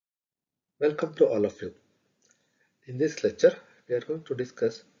Welcome to all of you. In this lecture, we are going to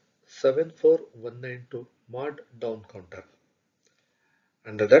discuss 74192 mod down counter.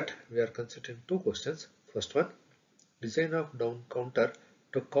 Under that, we are considering two questions. First one, design of down counter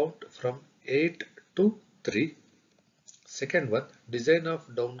to count from 8 to 3. Second one, design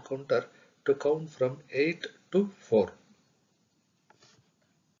of down counter to count from 8 to 4.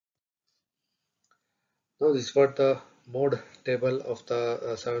 Now this is what the mode table of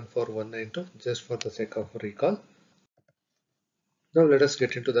the 74192, just for the sake of recall. Now let us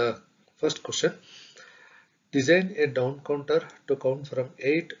get into the first question. Design a down counter to count from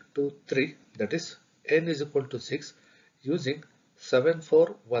 8 to 3, that is n is equal to 6, using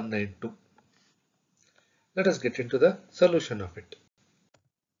 74192. Let us get into the solution of it.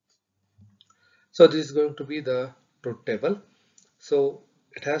 So this is going to be the truth table. So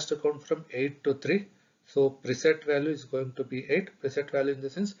it has to count from 8 to 3. So preset value is going to be 8. Preset value in the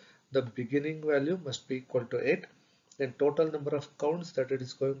sense the beginning value must be equal to 8. Then total number of counts that it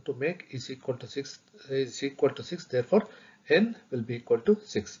is going to make is equal to 6. Therefore n will be equal to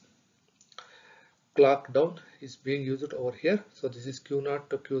 6. Clock down is being used over here. So this is Q0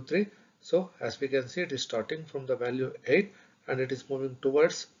 to Q3. So as we can see, it is starting from the value 8 and it is moving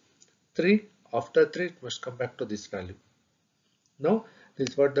towards 3. After 3 it must come back to this value. Now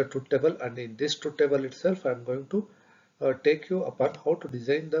this is what the truth table, and in this truth table itself I am going to take you upon how to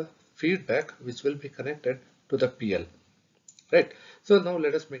design the feedback which will be connected to the PL. Right. So now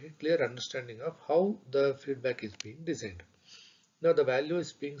let us make a clear understanding of how the feedback is being designed. Now the value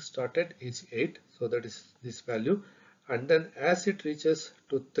is being started is 8, so that is this value, and then as it reaches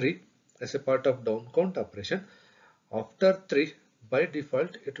to 3 as a part of down count operation, after 3 by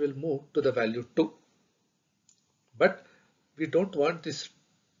default it will move to the value 2. But we don't want this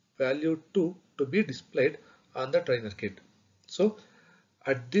value 2 to be displayed on the trainer kit. So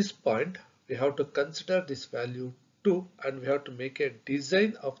at this point we have to consider this value 2 and we have to make a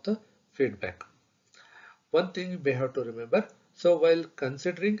design of the feedback. One thing we have to remember, so while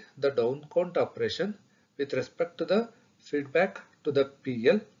considering the down count operation with respect to the feedback to the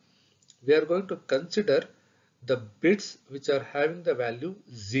PL, we are going to consider the bits which are having the value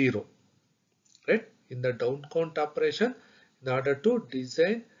 0. Right? In the down count operation, in order to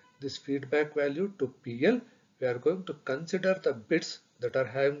design this feedback value to PL, we are going to consider the bits that are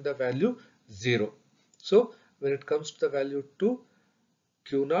having the value 0. So when it comes to the value 2,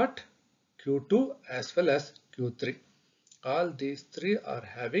 Q0, Q2 as well as Q3. All these three are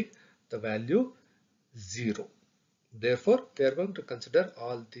having the value 0. Therefore, we are going to consider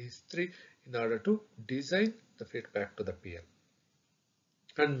all these three in order to design the feedback to the PL.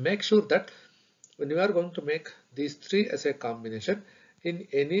 And make sure that when you are going to make these three as a combination, in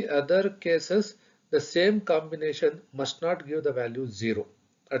any other cases, the same combination must not give the value 0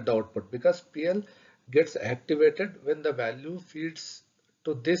 at the output, because PL gets activated when the value feeds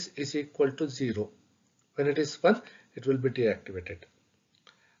to this is equal to 0. When it is 1, it will be deactivated.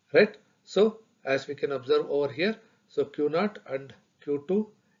 Right? So as we can observe over here, so Q0 and Q2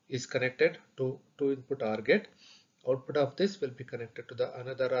 is connected to 2 input OR gate. Output of this will be connected to the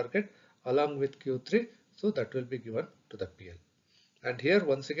another OR gate along with Q3. So that will be given to the PL. And here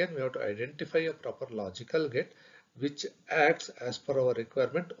once again we have to identify a proper logical gate which acts as per our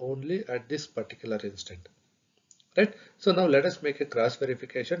requirement only at this particular instant. Right? So now let us make a cross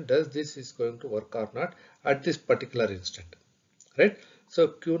verification. Does this is going to work or not at this particular instant? Right? So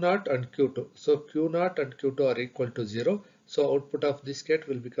Q0 and Q2. So Q0 and Q2 are equal to 0. So output of this gate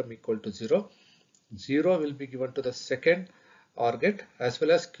will become equal to 0. 0 will be given to the second OR gate as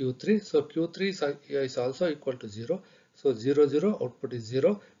well as Q3. So Q3 is also equal to 0. So 0, 0, output is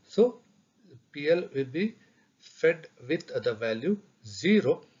 0. So PL will be fed with the value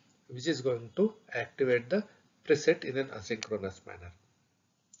 0, which is going to activate the preset in an asynchronous manner.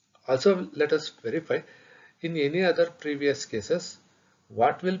 Also, let us verify in any other previous cases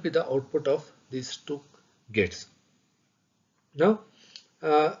what will be the output of these two gates. Now,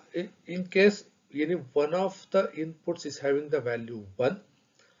 in case any one of the inputs is having the value 1,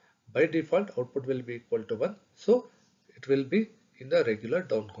 by default output will be equal to 1. So it will be in the regular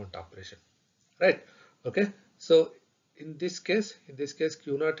down count operation. Right? Okay. So in this case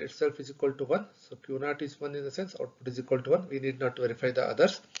Q0 itself is equal to 1. So Q0 is 1 in the sense output is equal to 1. We need not verify the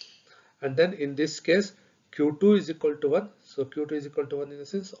others. And then in this case Q2 is equal to 1. So Q2 is equal to 1 in the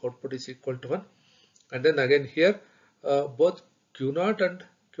sense output is equal to 1. And then again here both Q0 and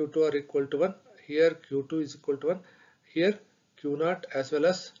Q2 are equal to 1. Here Q2 is equal to 1. Here Q0 as well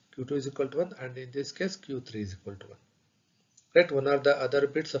as Q2 is equal to 1. And in this case Q3 is equal to 1. Right, one or the other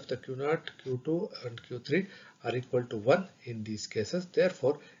bits of the Q0, Q2 and Q3 are equal to 1 in these cases.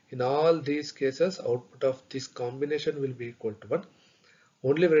 Therefore, In all these cases, output of this combination will be equal to 1.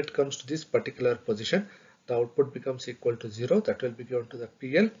 Only when it comes to this particular position, the output becomes equal to 0. That will be given to the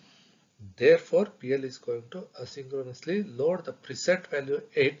PL. Therefore, PL is going to asynchronously load the preset value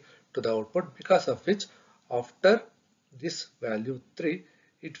 8 to the output, because of which after this value 3,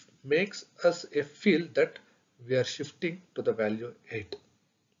 it makes us feel that we are shifting to the value 8.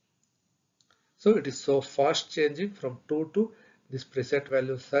 So it is so fast changing from 2 to this preset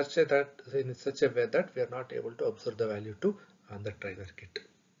value such that in such a way that we are not able to observe the value 2 on the trainer kit.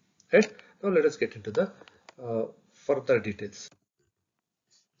 Right? Now let us get into the further details.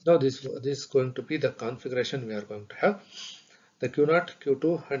 Now this is going to be the configuration we are going to have. The Q0,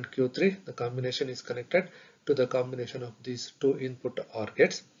 Q2 and Q3, the combination is connected to the combination of these two input OR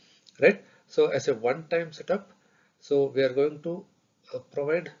gates, right? So as a one-time setup, so we are going to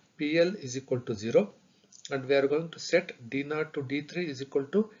provide PL is equal to 0, and we are going to set D0 to D3 is equal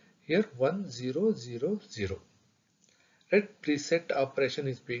to here 1 0 0 0. Right? Preset operation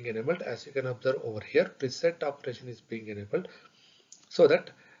is being enabled. As you can observe over here, preset operation is being enabled, so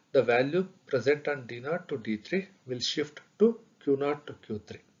that the value present on D0 to D3 will shift to Q0 to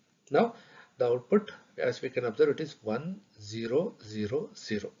Q3. Now the output, as we can observe, it is 1 0 0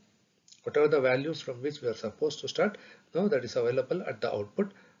 0. Whatever the values from which we are supposed to start, now that is available at the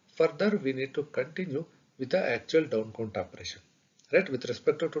output. Further, we need to continue with the actual down count operation. Right? With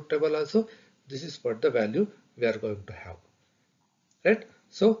respect to truth table also, this is what the value we are going to have. Right?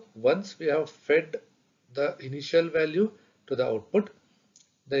 So once we have fed the initial value to the output,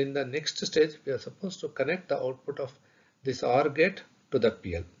 then in the next stage we are supposed to connect the output of this OR gate to the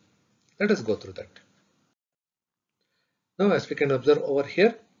PL. Let us go through that. Now as we can observe over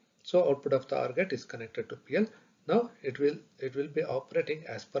here, so output of the OR gate is connected to PL. Now it will be operating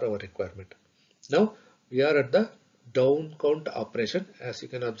as per our requirement. Now we are at the down count operation. As you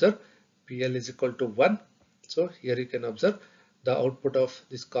can observe, PL is equal to 1. So here you can observe the output of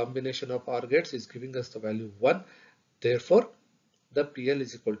this combination of OR gates is giving us the value 1. Therefore the PL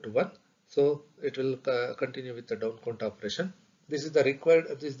is equal to 1. So it will continue with the down count operation. This is the required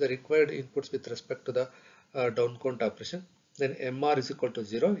inputs with respect to the down count operation. Then MR is equal to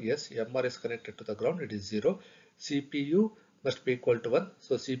 0. Yes, MR is connected to the ground. It is 0. CPU must be equal to 1.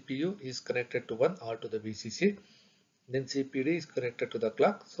 So CPU is connected to 1 or to the VCC. Then CPD is connected to the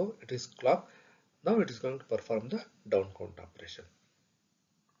clock. So it is clock. Now it is going to perform the down count operation.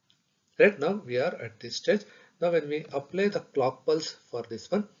 Right now we are at this stage. Now when we apply the clock pulse for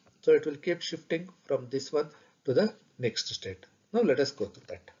this one, so it will keep shifting from this one to the next state. Now let us go through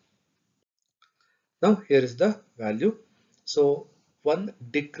that. Now here is the value. So one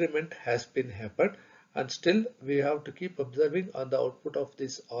decrement has been happened, and still we have to keep observing on the output of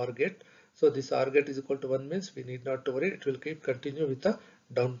this OR gate. So this OR gate is equal to 1 means we need not to worry, it will keep continue with the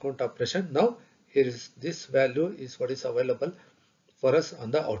down count operation. Now here is this value is what is available for us on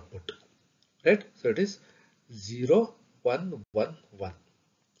the output, right? So it is 0 1 1 1.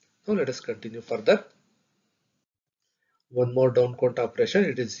 Now let us continue further. One more down count operation,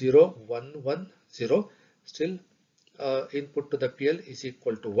 it is 0 1 1 0. Still input to the PL is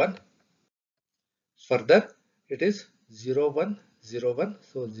equal to 1. Further it is 0 1 0 1.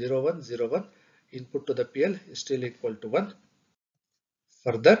 So 0 1 0 1, input to the PL is still equal to 1.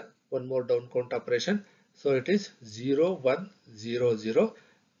 Further one more down count operation, so it is 0 1 0 0.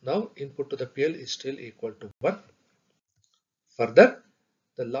 Now input to the PL is still equal to 1. Further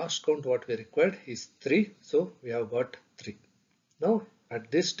the last count what we required is 3, so we have got 3. Now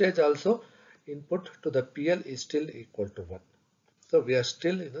at this stage also input to the PL is still equal to 1. So we are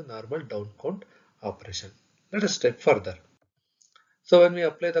still in the normal down count operation. Let us step further. So when we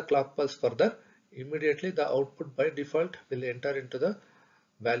apply the clock pulse further, immediately the output by default will enter into the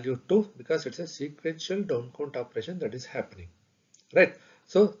value 2, because it's a sequential down count operation that is happening, right?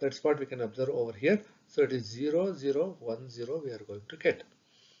 So that's what we can observe over here. So it is 0 0 1 0 we are going to get.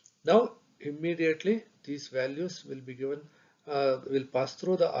 Now immediately these values will be given, will pass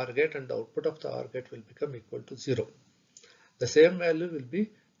through the OR gate, and the output of the OR gate will become equal to 0. The same value will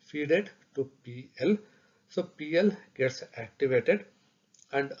be fed to PL. So PL gets activated,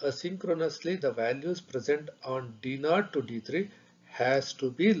 and asynchronously the values present on D0 to D3 has to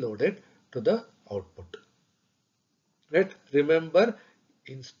be loaded to the output. Right? Remember,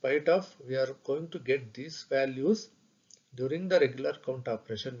 in spite of we are going to get these values during the regular count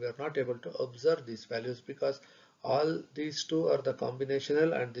operation, we are not able to observe these values because all these two are the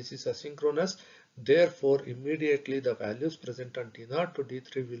combinational and this is asynchronous. Therefore, immediately the values present on D0 to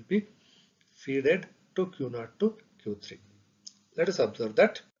D3 will be fed to Q0 to Q3. Let us observe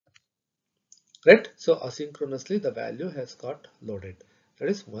that. Right? So asynchronously the value has got loaded. that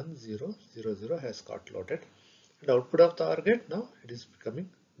is 1000 has got loaded, and output of the OR gate now it is becoming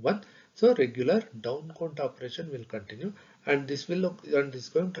 1. So regular down count operation will continue, and this is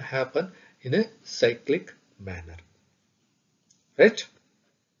going to happen in a cyclic manner, right?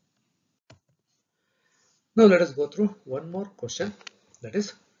 Now let us go through one more question, that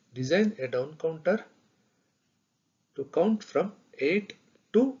is design a down counter to count from 8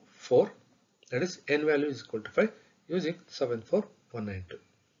 to 4, that is n value is equal to 5 using 74192.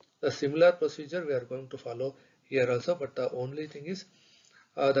 The similar procedure we are going to follow here also, but the only thing is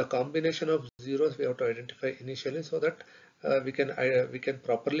the combination of zeros we have to identify initially, so that we can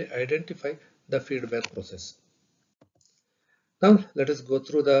properly identify the feedback process. Now let us go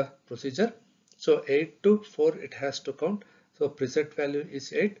through the procedure. So 8 to 4 it has to count. So preset value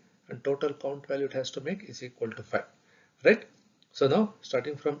is 8 and total count value it has to make is equal to 5, right? So now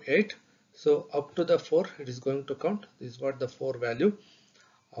starting from 8, so up to the 4 it is going to count. This is what the 4 value.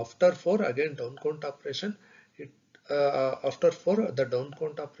 After 4 again down count operation. After 4 the down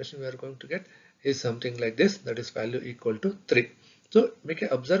count operation we are going to get is something like this, that is value equal to 3. So make an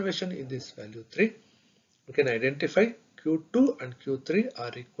observation in this value 3. We can identify Q2 and Q3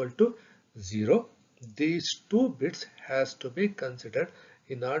 are equal to 0. These two bits has to be considered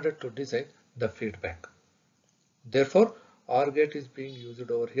in order to design the feedback. Therefore, OR gate is being used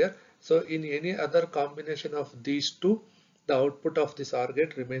over here. So in any other combination of these two, the output of this OR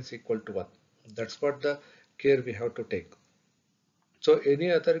gate remains equal to 1. That's what the care we have to take. So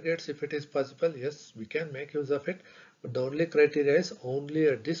any other gates, if it is possible, yes, we can make use of it. But the only criteria is only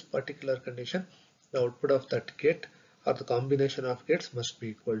at this particular condition, the output of that gate or the combination of gates must be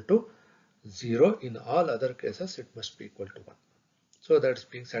equal to 0. In all other cases, it must be equal to 1. So that's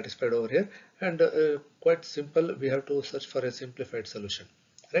being satisfied over here, and quite simple. We have to search for a simplified solution,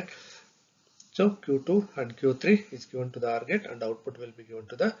 right? So Q2 and Q3 is given to the OR gate, and output will be given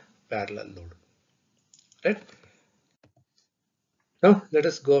to the parallel load, right? Now let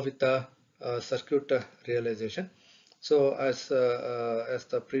us go with the circuit realization. So as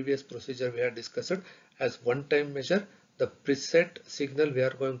the previous procedure we had discussed, as one-time measure, the preset signal we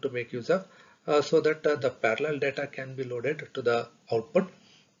are going to make use of, so that the parallel data can be loaded to the output.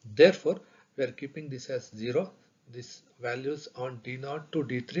 Therefore, we are keeping this as 0. These values on D0 to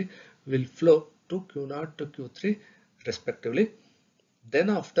D3 will flow to Q0 to Q3 respectively. Then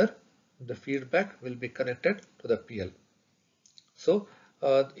after, the feedback will be connected to the PL. So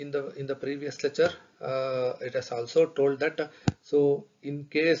in the previous lecture, it has also told that so in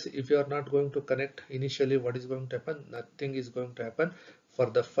case if you are not going to connect initially, what is going to happen? Nothing is going to happen. For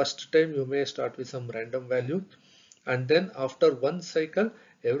the first time you may start with some random value, and then after one cycle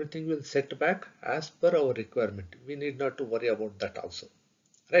everything will set back as per our requirement. We need not to worry about that also,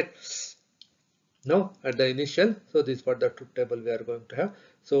 right? Now at the initial, so this is what the truth table we are going to have.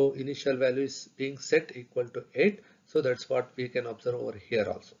 So initial value is being set equal to 8. So that's what we can observe over here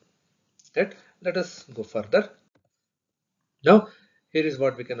also, right? Let us go further. Now here is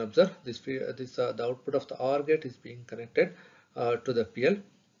what we can observe. The output of the OR gate is being connected to the PL,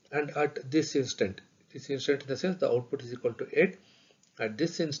 and at this instant in the sense the output is equal to 8. At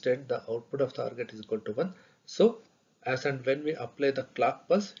this instant the output of the OR gate is equal to 1. So as and when we apply the clock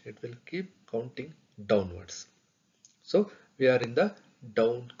pulse, it will keep counting downwards. So we are in the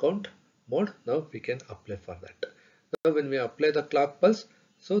down count mode. Now we can apply for that. Now when we apply the clock pulse,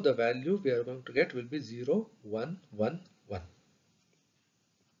 so the value we are going to get will be 0, 1, 1, 1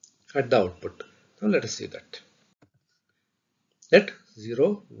 at the output. Now let us see that. At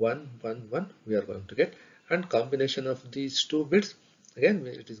 0, 1, 1, 1 we are going to get, and combination of these two bits, again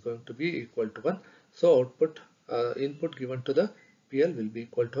it is going to be equal to 1. So output input given to the PL will be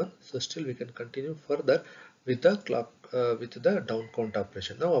equal to 1. So still we can continue further with the clock with the down count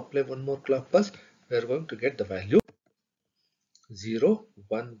operation. Now apply one more clock pulse. We are going to get the value 0,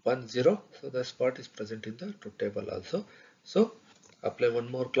 1, 1, 0. So the spot is present in the truth table also. So apply one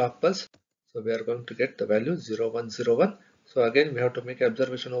more clock pulse. So we are going to get the value 0, 1, 0, 1. So again we have to make an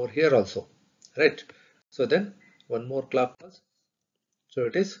observation over here also, right? So then one more clock pulse. So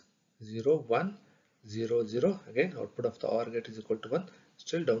it is 0, 1, 0, 0. Again output of the OR gate is equal to 1.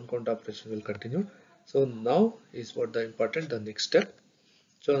 Still down count operation will continue. So now is what the important, the next step.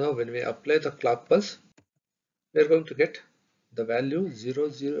 So now when we apply the clock pulse, we are going to get the value 0,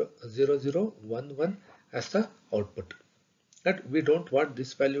 0, 0, 0, 1, 1 as the output. That we don't want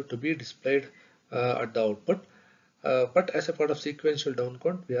this value to be displayed at the output, but as a part of sequential down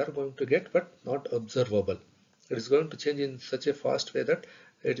count we are going to get, but not observable. It is going to change in such a fast way that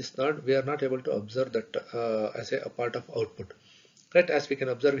we are not able to observe that as a part of output, right? As we can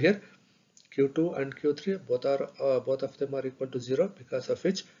observe here, Q2 and Q3 both of them are equal to 0, because of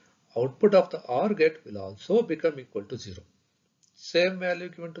which output of the OR gate will also become equal to 0. Same value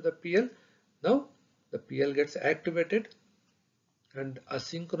given to the PL. Now the PL gets activated and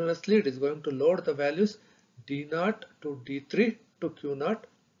asynchronously it is going to load the values D0 to D3 to Q0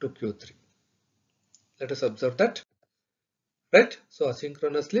 to Q3. Let us observe that. Right? So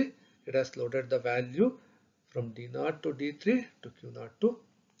asynchronously it has loaded the value from D0 to D3 to Q0 to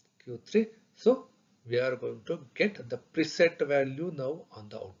Q3. So we are going to get the preset value now on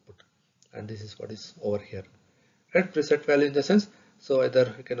the output, and this is what is over here. Right? Preset value in the sense, so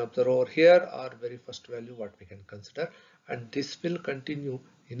either we can observe over here or very first value what we can consider, and this will continue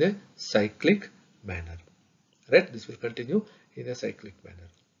in a cyclic manner. Right? This will continue in a cyclic manner.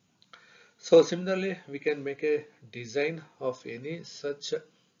 So similarly, we can make a design of any such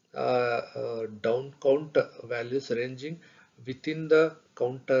down count values ranging within the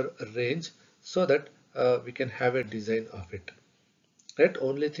counter range, so that we can have a design of it. Right?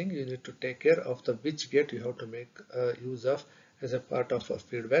 Only thing you need to take care of the which gate you have to make use of as a part of a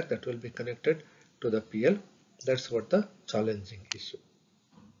feedback that will be connected to the PL. That's what the challenging issue.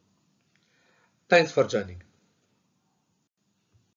 Thanks for joining.